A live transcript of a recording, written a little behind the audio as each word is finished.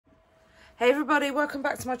Hey everybody, welcome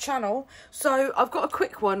back to my channel. So I've got a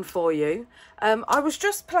quick one for you. I was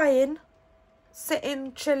just playing,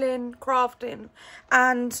 sitting, chilling, crafting,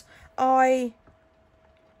 and I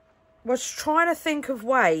was trying to think of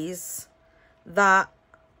ways that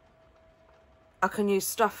I can use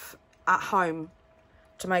stuff at home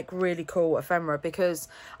to make really cool ephemera, because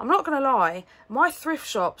I'm not going to lie, my thrift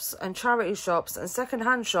shops and charity shops and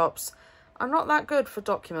second-hand shops are not that good for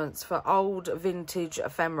documents for old vintage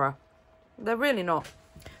ephemera. They're really not.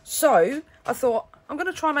 So I thought I'm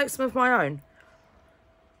going to try and make some of my own.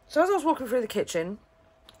 So as I was walking through the kitchen,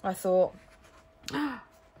 I thought,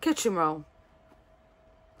 kitchen roll.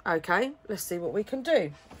 Okay, let's see what we can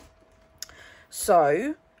do.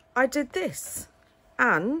 So I did this,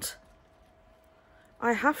 and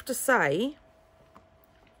I have to say,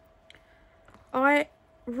 I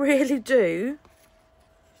really do.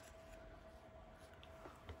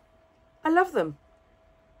 I love them.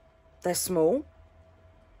 They're small.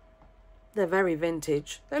 They're very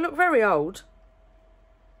vintage. They look very old.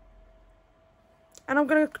 And I'm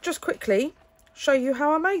going to just quickly show you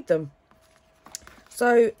how I made them.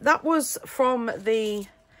 So that was from the,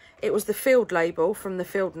 it was the field label from the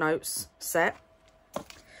Field Notes set.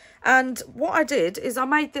 And what I did is I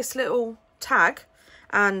made this little tag,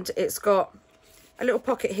 and it's got a little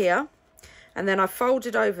pocket here. And then I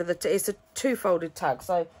folded over the, it's a two-folded tag.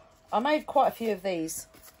 So I made quite a few of these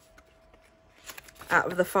out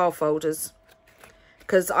of the file folders,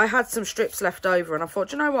 because I had some strips left over and I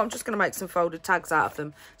thought, you know what, I'm just going to make some folded tags out of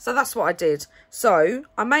them. So that's what I did. So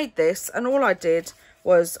I made this, and all I did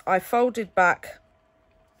was I folded back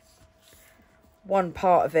one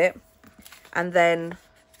part of it, and then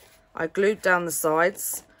I glued down the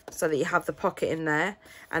sides so that you have the pocket in there,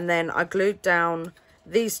 and then I glued down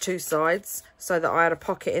these two sides so that I had a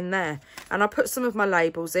pocket in there, and I put some of my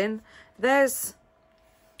labels in. There's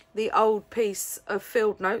the old piece of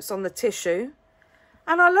Field Notes on the tissue,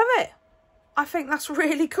 and I love it. I think that's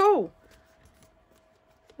really cool.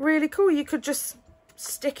 Really cool. You could just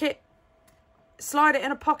stick it, slide it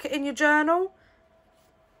in a pocket in your journal.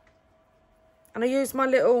 And I used my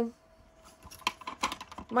new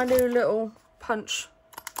little punch,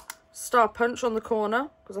 star punch on the corner,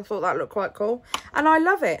 because I thought that looked quite cool, and I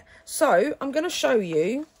love it. So I'm going to show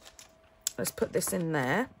you. Let's put this in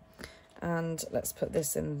there. And let's put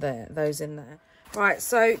this in there, those in there. Right,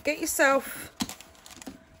 so get yourself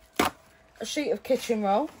a sheet of kitchen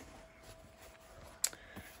roll.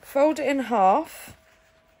 Fold it in half.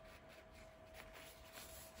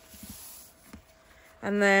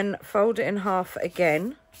 And then fold it in half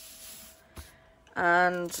again.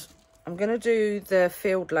 And I'm going to do the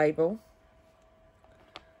field label.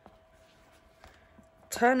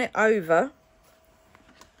 Turn it over.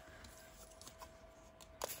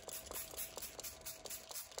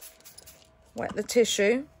 Wet the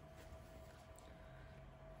tissue,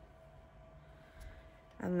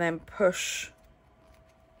 and then push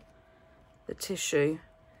the tissue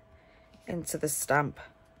into the stamp.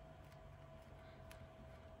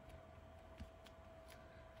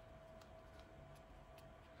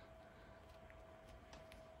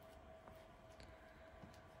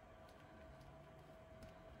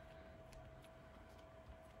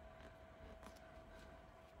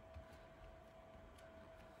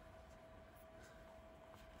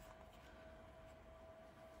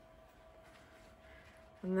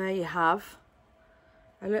 And there you have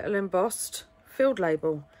a little embossed field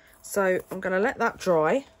label. So I'm going to let that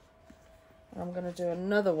dry. I'm going to do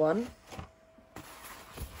another one.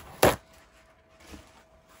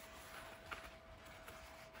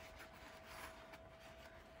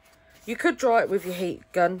 You could dry it with your heat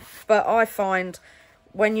gun, but I find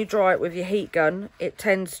when you dry it with your heat gun, it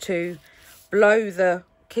tends to blow the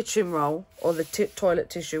kitchen roll or the toilet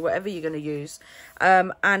tissue, whatever you're going to use,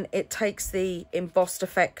 and it takes the embossed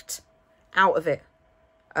effect out of it.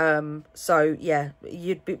 So yeah,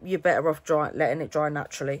 you're better off letting it dry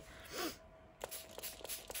naturally.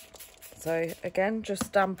 So again,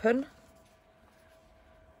 just dampen,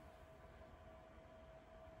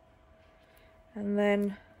 and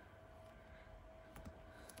then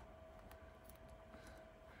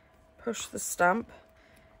push the stamp.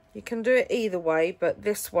 You can do it either way, but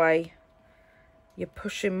this way you're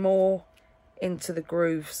pushing more into the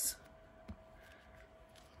grooves.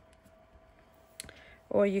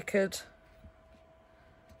 Or you could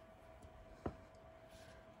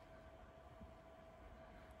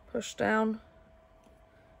push down.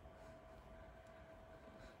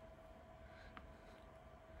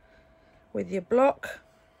 With your block.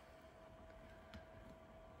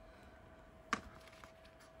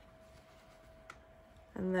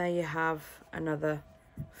 And there you have another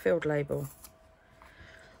field label.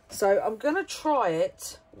 So I'm going to try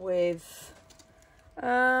it with,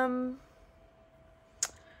 I'm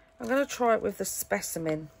going to try it with the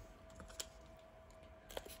specimen.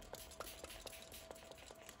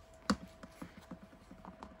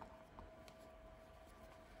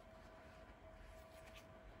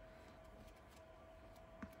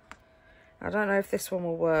 I don't know if this one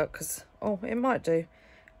will work because, oh, it might do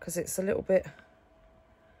because it's a little bit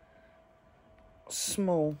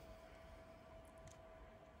small.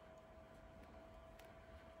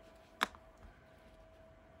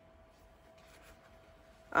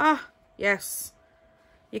 Ah, yes.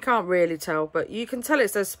 You can't really tell, but you can tell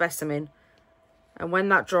it's a specimen. And when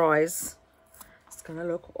that dries, it's going to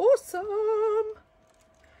look awesome.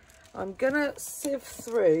 I'm going to sieve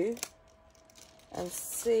through and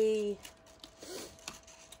see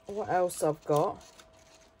what else I've got.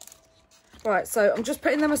 Right, so I'm just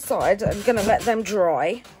putting them aside. I'm going to let them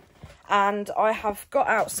dry. And I have got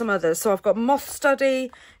out some others. So I've got Moth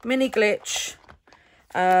Study, Mini Glitch,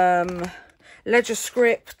 Ledger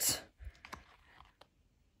Script,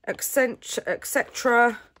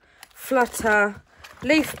 etc., Flutter,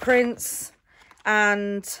 Leaf Prints,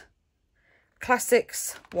 and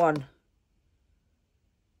Classics 1.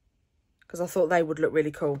 Because I thought they would look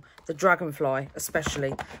really cool. The Dragonfly,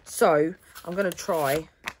 especially. So, I'm going to try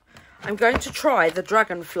the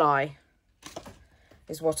Dragonfly,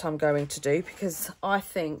 is what I'm going to do. Because I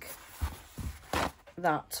think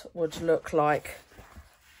that would look like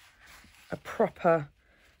a proper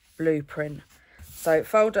blueprint. So,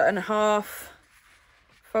 fold it in half.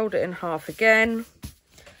 Fold it in half again.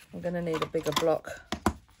 I'm going to need a bigger block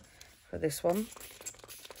for this one.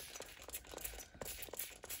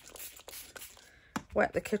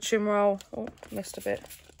 Wet the kitchen roll. Oh, missed a bit.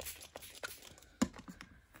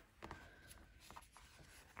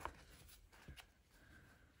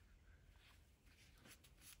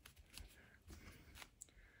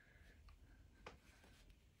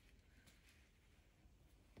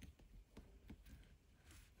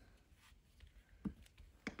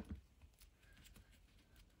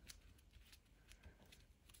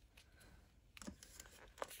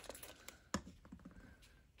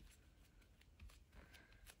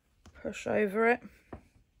 Push over it.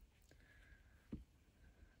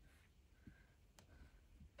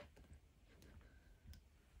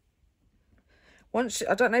 Once,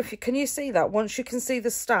 I don't know if you, can you see that? Once you can see the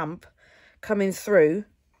stamp coming through,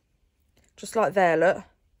 just like there, look.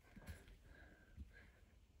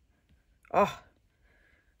 Oh.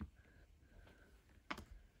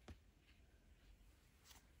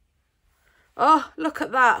 Oh, look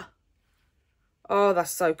at that. Oh, that's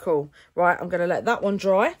so cool. Right, I'm going to let that one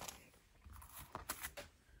dry.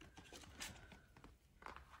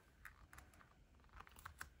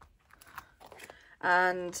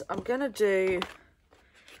 And I'm gonna do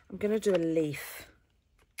a leaf.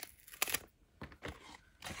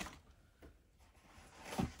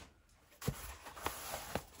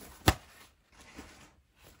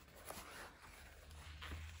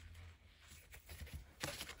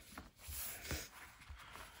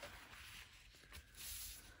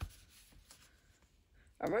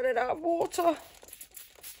 I'm running out of water.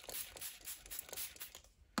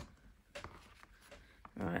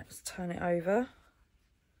 Right, let's turn it over.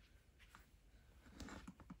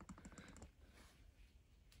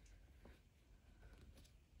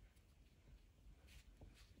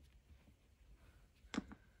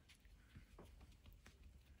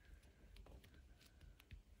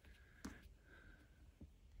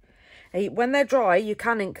 When they're dry, you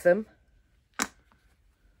can ink them.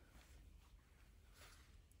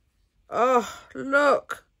 Oh,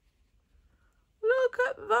 look. Look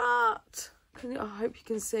at that. Can you, I hope you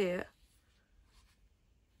can see it.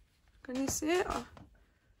 Can you see it? Oh,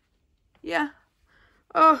 yeah.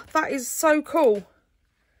 Oh, that is so cool.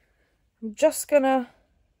 I'm just gonna...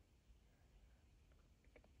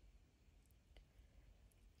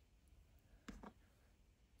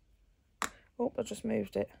 Oh, I just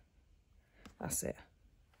moved it. That's it.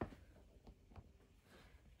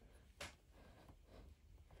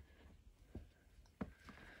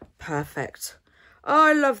 Perfect. Oh,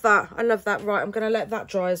 I love that. I love that. Right, I'm going to let that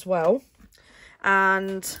dry as well.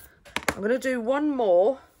 And I'm going to do one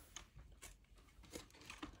more.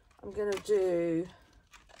 I'm going to do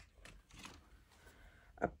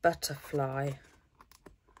a butterfly.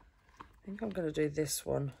 I think I'm going to do this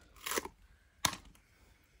one.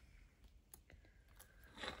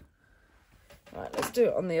 Right, let's do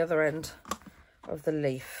it on the other end of the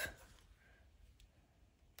leaf.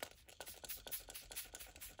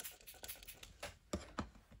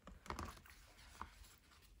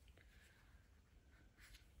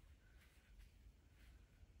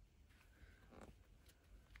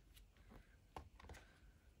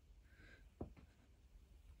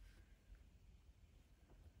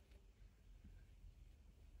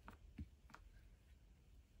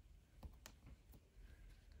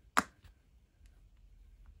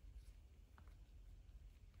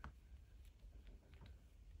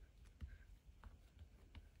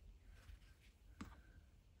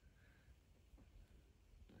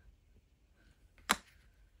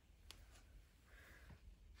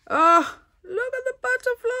 Oh, look at the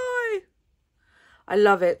butterfly. I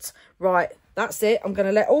love it. Right, that's it. I'm going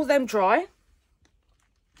to let all them dry.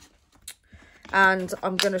 And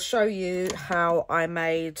I'm going to show you how I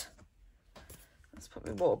made... Let's put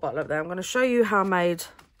my water bottle up there. I'm going to show you how I made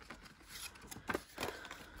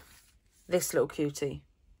this little cutie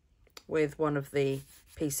with one of the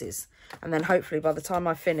pieces. And then hopefully by the time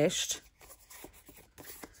I've finished,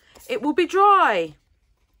 it will be dry.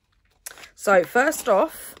 So first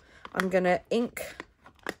off, I'm going to ink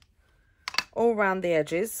all around the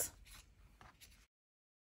edges.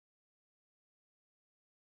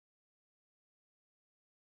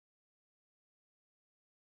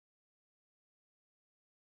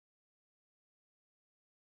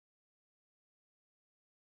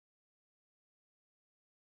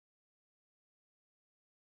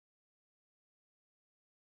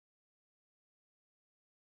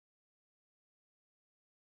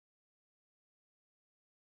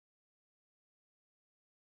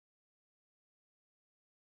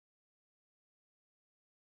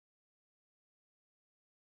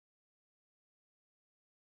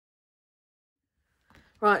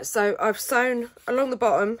 Right, so I've sewn along the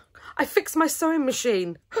bottom. I fixed my sewing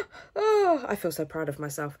machine. Oh, I feel so proud of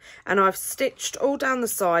myself. And I've stitched all down the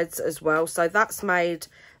sides as well. So that's made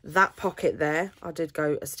that pocket there. I did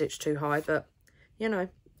go a stitch too high, but you know,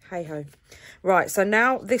 hey ho. Right, so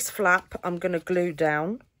now this flap I'm going to glue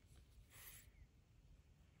down.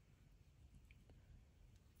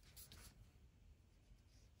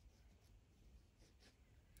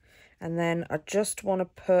 And then I just want to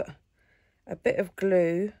put a bit of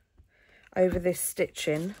glue over this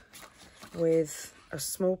stitching with a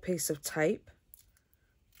small piece of tape.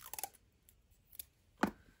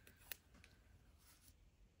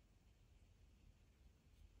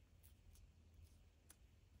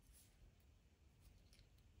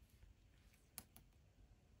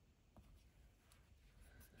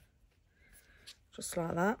 Just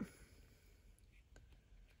like that.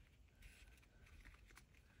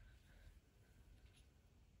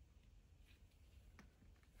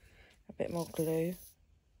 A bit more glue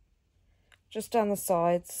just down the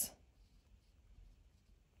sides.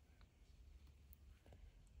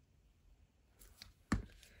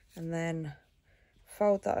 And then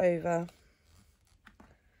fold that over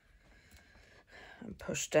and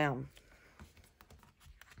push down.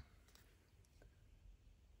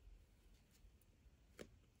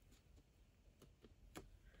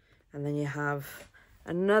 And then you have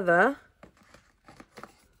another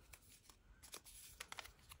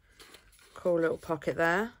cool little pocket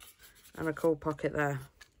there and a cool pocket there.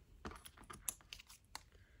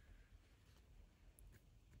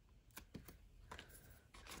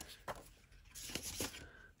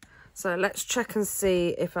 So let's check and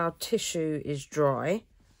see if our tissue is dry.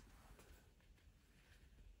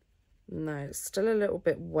 No, it's still a little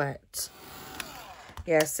bit wet.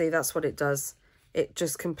 Yeah, see, that's what it does. It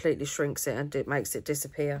just completely shrinks it and it makes it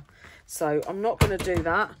disappear. So I'm not going to do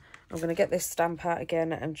that. I'm going to get this stamp out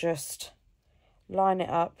again and just line it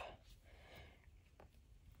up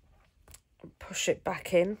and push it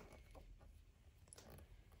back in.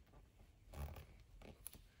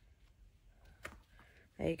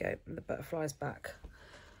 There you go, the butterfly's back.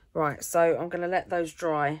 Right, so I'm going to let those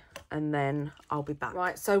dry and then I'll be back.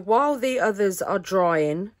 Right, so while the others are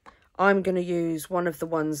drying, I'm going to use one of the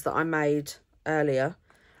ones that I made earlier.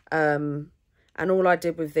 And all I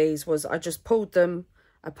did with these was I just pulled them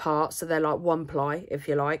apart, so they're like one ply, if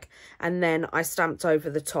you like, and then I stamped over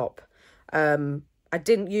the top. I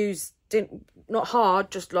didn't not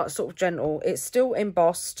hard, just like sort of gentle. It's still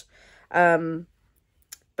embossed,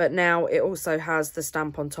 but now it also has the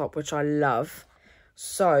stamp on top, which I love.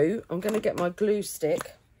 So I'm going to get my glue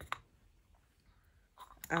stick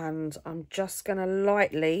and I'm just going to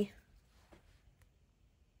lightly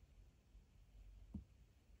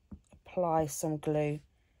apply some glue.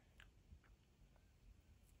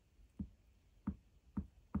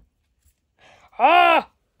 Ah!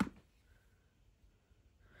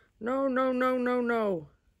 No, no, no, no, no.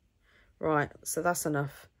 Right, so that's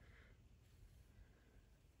enough.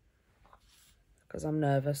 Because I'm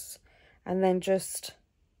nervous. And then just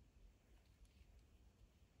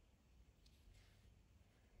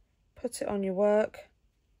put it on your work.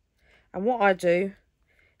 And what I do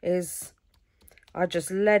is I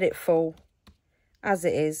just let it fall as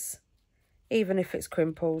it is, even if it's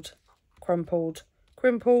crimpled, crumpled,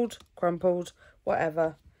 crimpled, crumpled,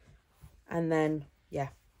 whatever. And then, yeah.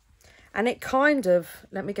 And it kind of,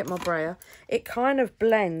 let me get my brayer, it kind of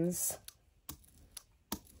blends.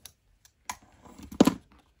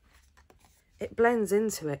 It blends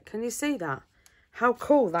into it. Can you see that? How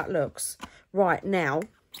cool that looks. Right, now,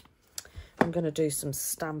 I'm going to do some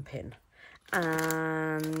stamping.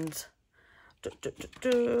 And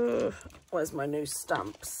where's my new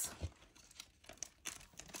stamps?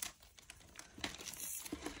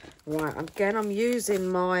 Right, again, I'm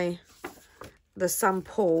using the St.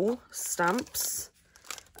 Paul stamps.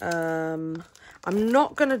 I'm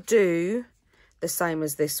not going to do the same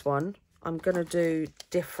as this one. I'm going to do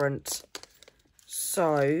different.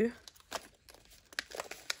 So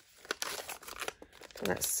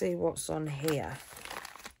let's see what's on here.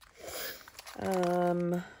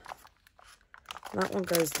 That one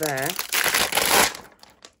goes there.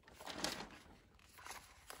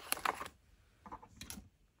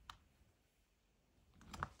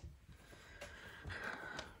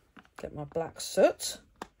 Get my black soot.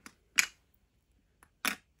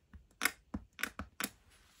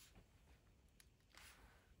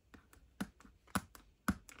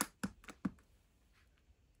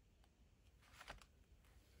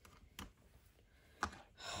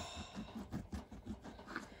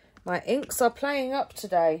 My inks are playing up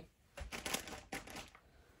today.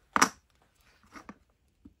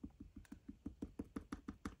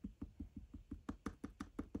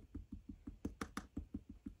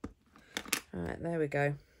 All right, there we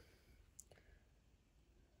go.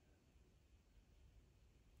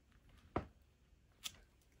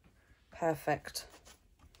 Perfect.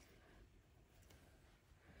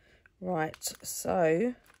 Right,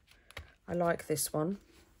 so I like this one.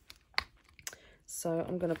 So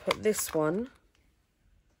I'm going to put this one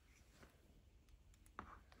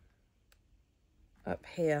up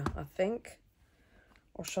here, I think.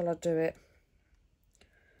 Or shall I do it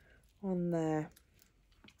on there?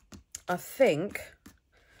 I think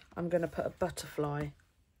I'm going to put a butterfly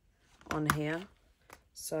on here.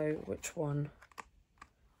 So which one?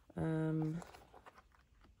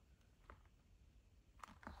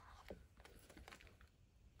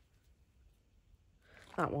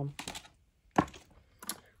 That one.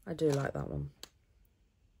 I do like that one.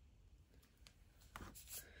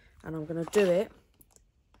 And I'm going to do it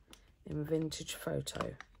in Vintage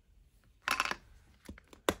Photo.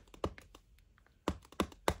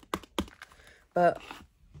 But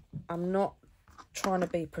I'm not trying to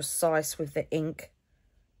be precise with the ink.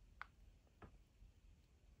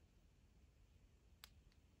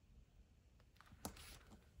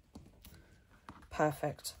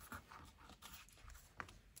 Perfect.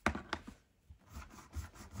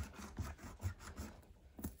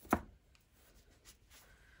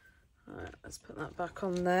 Right, let's put that back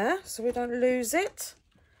on there so we don't lose it.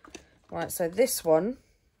 Right, so this one,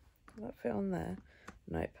 will that fit on there?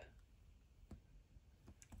 Nope.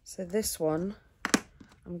 So this one,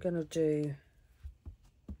 I'm going to do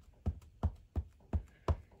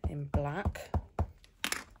in black,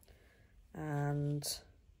 and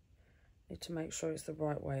need to make sure it's the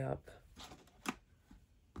right way up.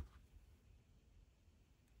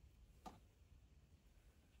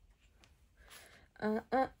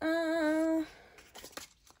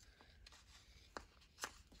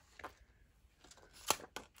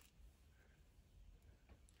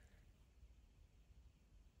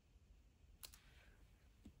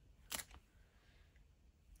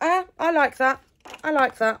 I like that. I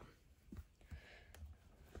like that.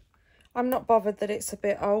 I'm not bothered that it's a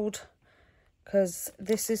bit old, because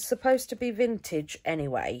this is supposed to be vintage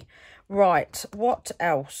anyway. Right, what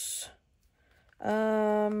else?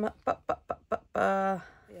 The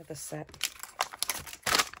other set.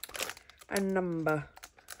 A number.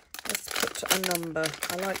 Let's put a number.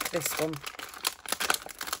 I like this one.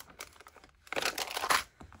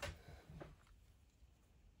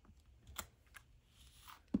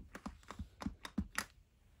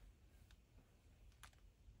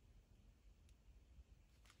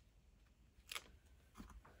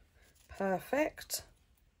 Perfect.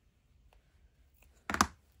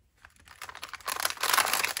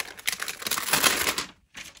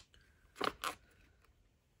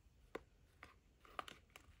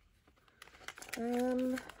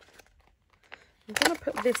 I'm going to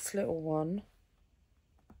put this little one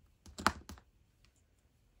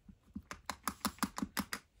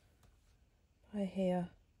by here.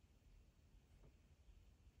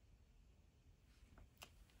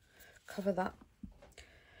 Cover that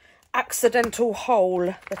accidental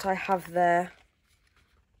hole that I have there.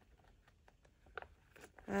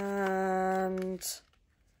 And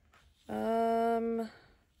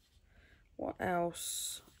what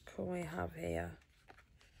else can we have here?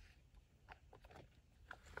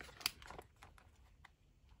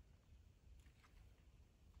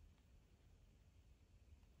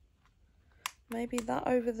 Maybe that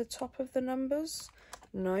over the top of the numbers?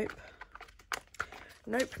 Nope.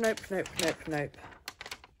 Nope, nope, nope, nope, nope.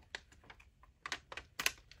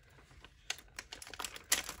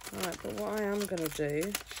 Right, but what I am going to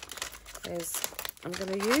do is I'm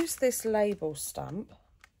going to use this label stamp.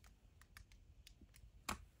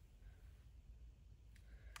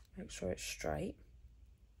 Make sure it's straight.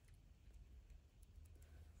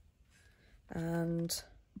 And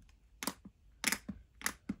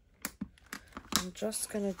I'm just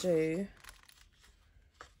going to do,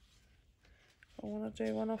 I want to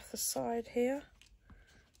do one off the side here,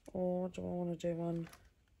 or do I want to do one?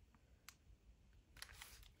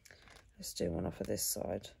 Let's do one off of this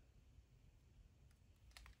side.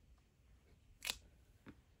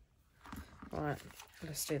 Right,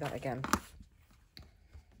 let's do that again.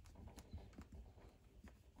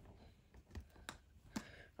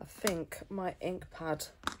 I think my ink pad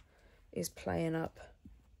is playing up.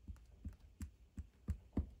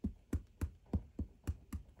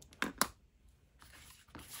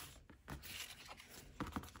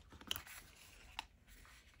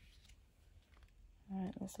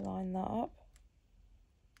 Right, let's line that up.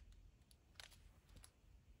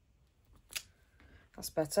 That's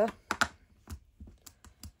better.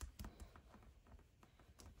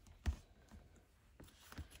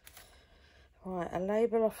 Right, a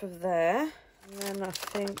label off of there, and then I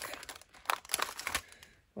think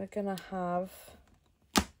we're going to have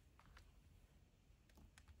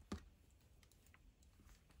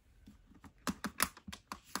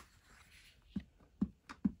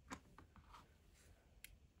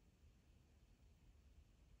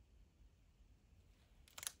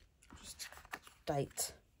just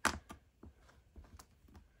date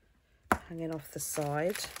hanging off the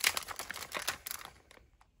side.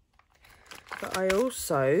 But I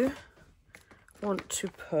also want to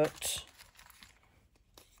put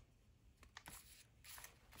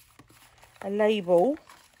a label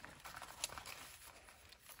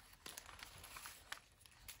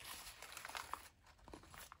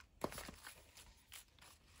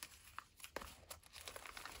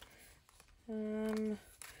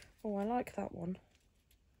oh, I like that one.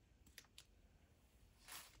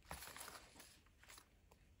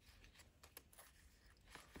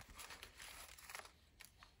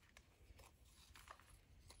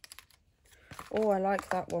 Oh, I like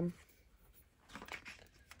that one.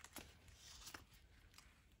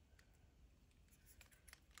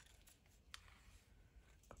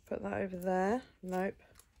 Put that over there. Nope.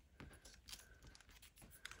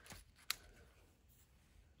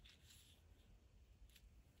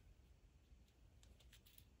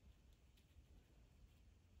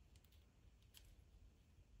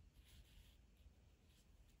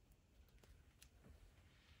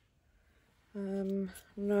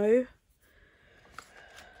 No.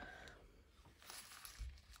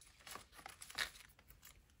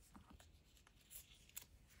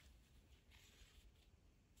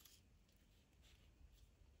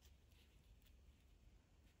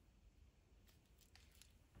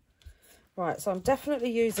 Right, so I'm definitely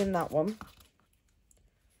using that one.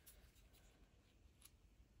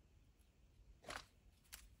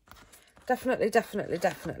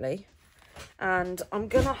 Definitely. And I'm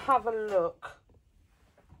going to have a look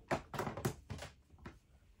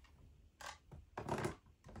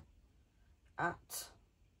at,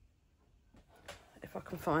 if I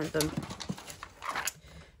can find them,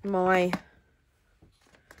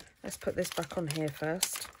 let's put this back on here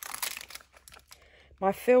first.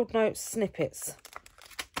 My field notes snippets,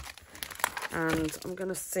 and I'm going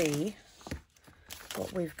to see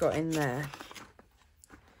what we've got in there.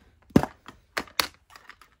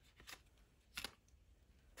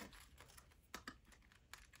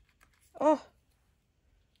 Oh,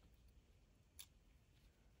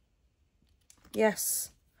 yes.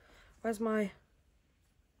 Where's my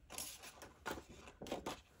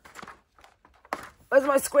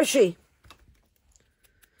squishy?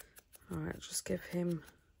 All right, just give him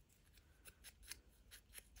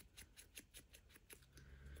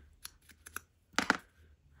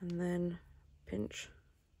and then pinch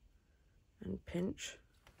and pinch.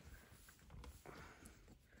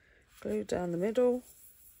 Glue down the middle.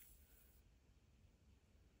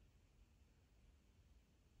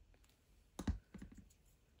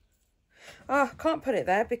 Oh, I can't put it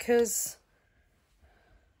there because,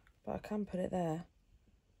 but I can put it there.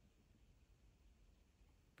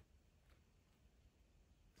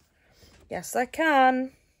 Yes, I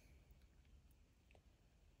can.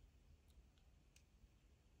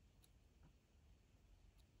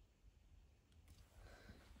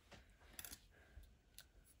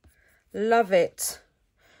 Love it.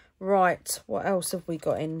 Right, what else have we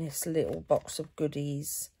got in this little box of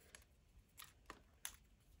goodies?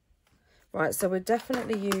 Right, so we're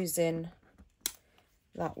definitely using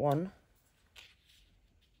that one.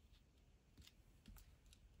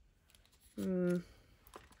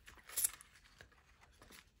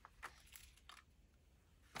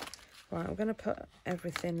 Right, I'm going to put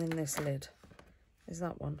everything in this lid. Is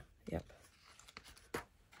that one? Yep.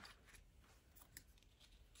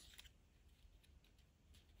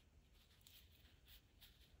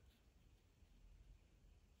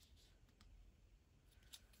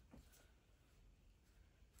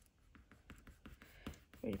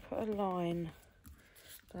 We put a line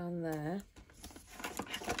down there.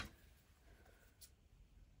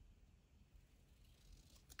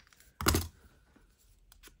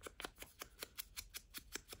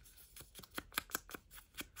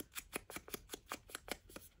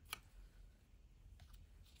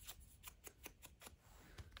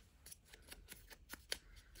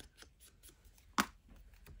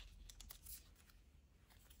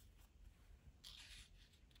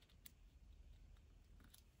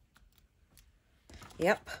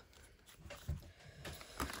 Yep.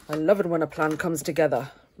 I love it when a plan comes together.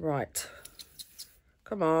 Right.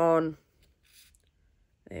 Come on.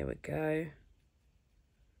 There we go.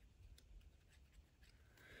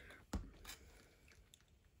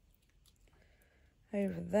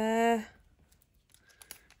 Over there.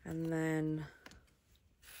 And then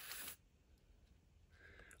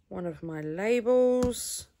one of my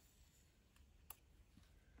labels.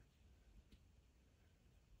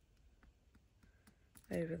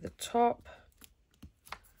 Over the top.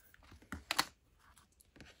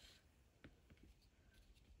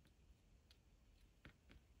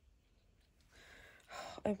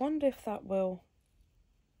 I wonder if that will...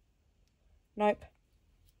 Nope.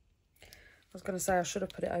 I was going to say I should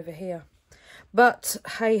have put it over here. But,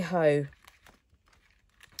 hey-ho.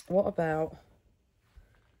 What about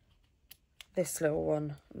this little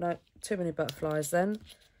one? No, too many butterflies then.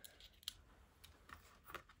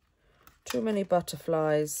 Too many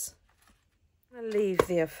butterflies. I'm going to leave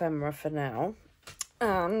the ephemera for now.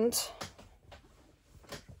 And...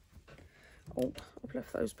 oh, I've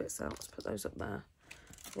left those bits out. Let's put those up there.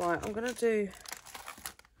 Right, I'm going to do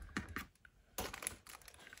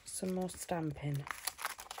some more stamping.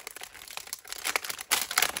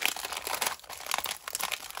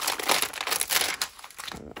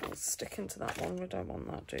 Let's stick into that one. We don't want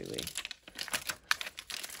that, do we?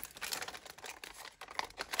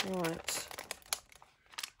 Right.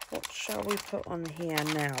 What shall we put on here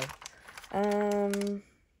now?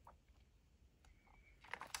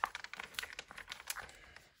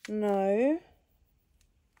 No.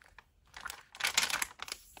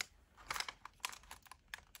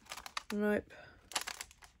 Nope.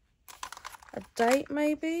 A date,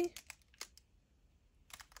 maybe?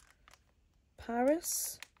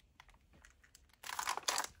 Paris?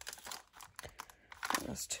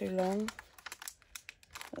 That's too long.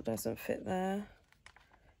 That doesn't fit there.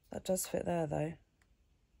 That does fit there, though.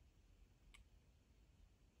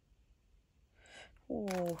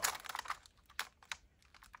 Ooh.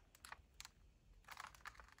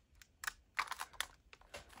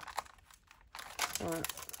 Right.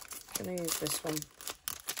 I'm going to use this one.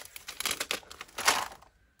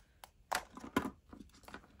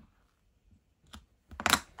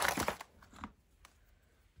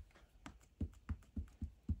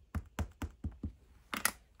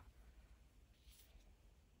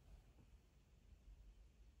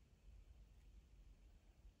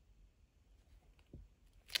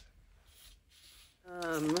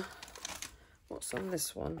 What's on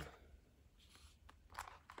this one?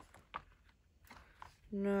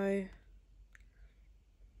 No.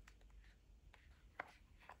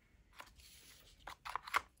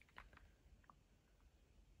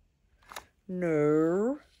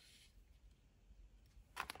 No.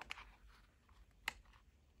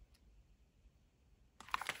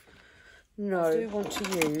 No. I do want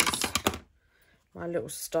to use my little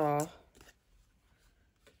star.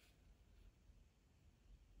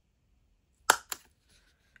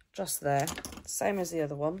 Just there. Same as the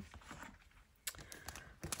other one.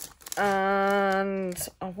 And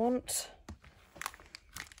I want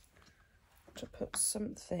to put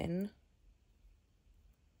something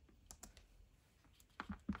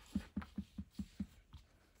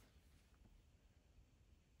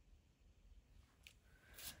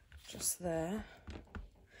just there.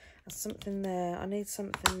 And something there. I need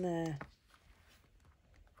something there.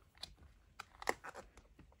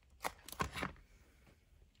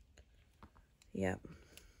 Yep.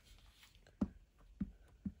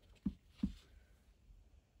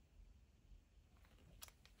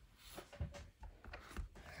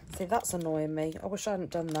 See, that's annoying me. I wish I hadn't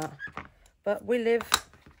done that. But we live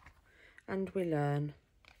and we learn.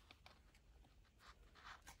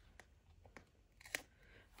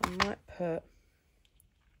 I might put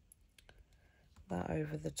that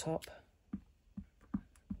over the top.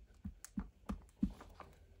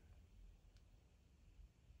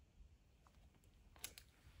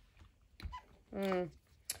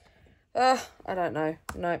 I don't know.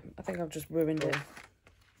 No, I think I've just ruined it.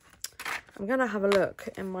 I'm going to have a look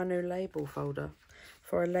in my new label folder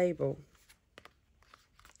for a label.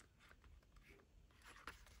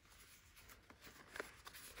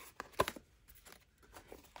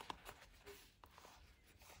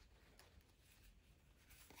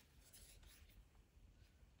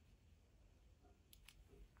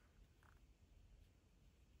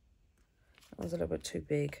 That was a little bit too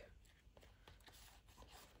big.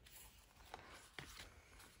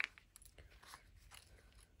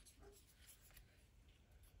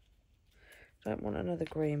 Don't want another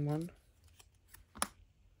green one.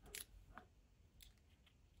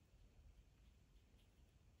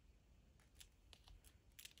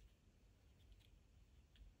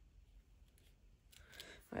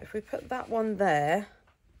 Right, if we put that one there,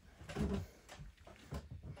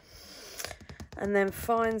 and then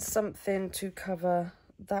find something to cover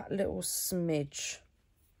that little smidge.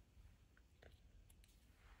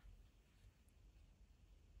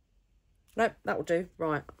 Nope, that will do.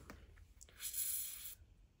 Right.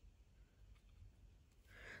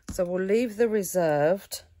 So we'll leave the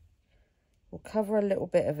reserved. We'll cover a little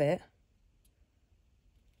bit of it.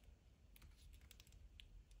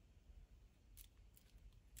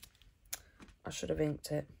 I should have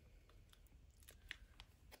inked it.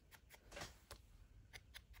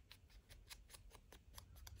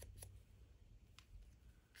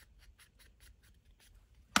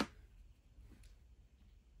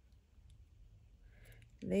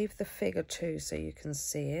 Leave the figure 2 so you can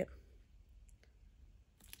see it.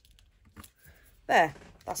 There,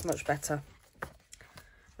 that's much better.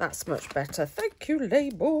 That's much better. Thank you,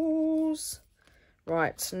 labels.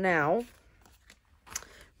 Right, now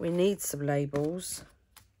we need some labels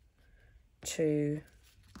to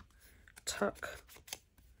tuck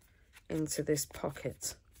into this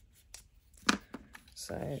pocket.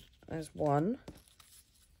 So there's 1,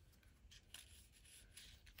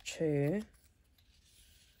 2,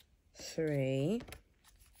 3,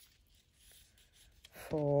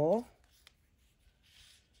 4,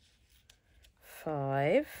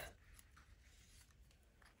 5.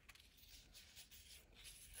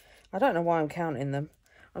 I don't know why I'm counting them.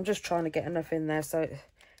 I'm just trying to get enough in there so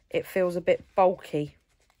it feels a bit bulky.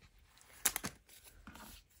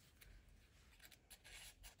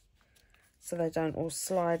 So they don't all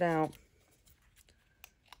slide out.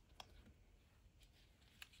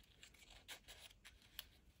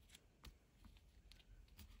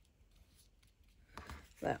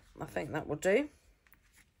 There, I think that will do.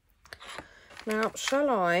 Now, shall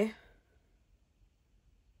I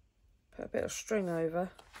put a bit of string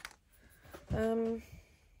over? I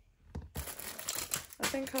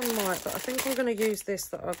think I might, but I think I'm going to use this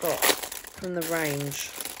that I got from the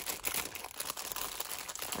range.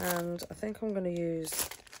 And I think I'm going to use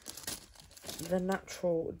the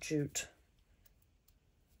natural jute.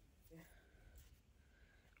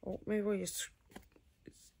 Oh, maybe we'll use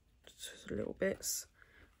little bits.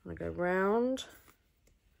 I'm going to go round.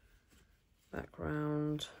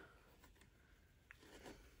 Background.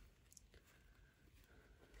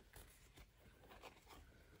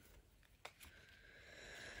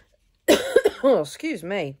 Oh, excuse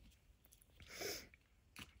me.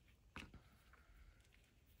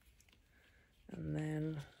 And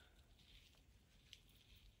then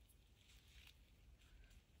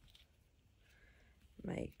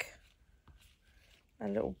make a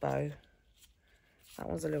little bow. That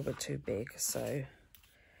one's a little bit too big, so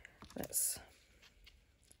let's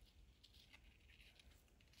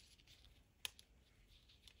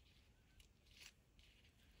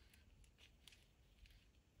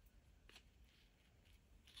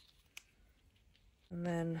and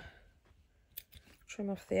then trim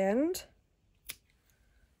off the end.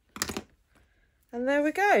 And there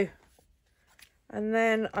we go. And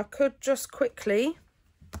then I could just quickly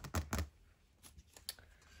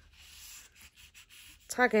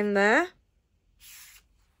tag in there,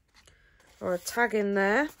 or a tag in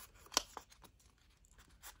there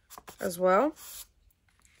as well.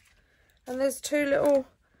 And there's 2 little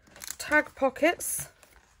tag pockets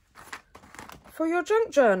for your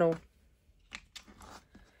junk journal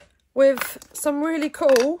with some really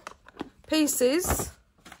cool pieces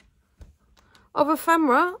of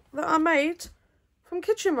ephemera that I made from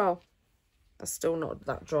kitchen roll. That's still not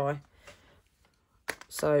that dry,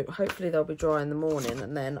 so hopefully they'll be dry in the morning,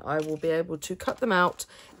 and then I will be able to cut them out,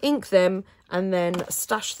 ink them, and then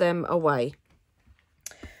stash them away.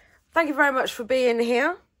 Thank you very much for being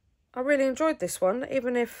here. I really enjoyed this one,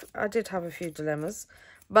 even if I did have a few dilemmas.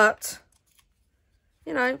 But,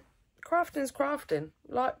 you know, crafting's crafting.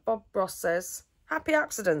 Like Bob Ross says, happy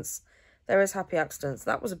accidents. There is happy accidents.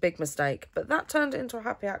 That was a big mistake, but that turned into a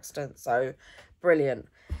happy accident. So, brilliant.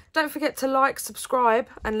 Don't forget to like, subscribe,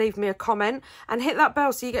 and leave me a comment. And hit that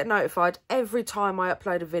bell so you get notified every time I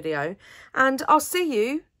upload a video. And I'll see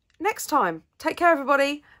you next time. Take care,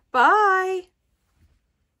 everybody. Bye.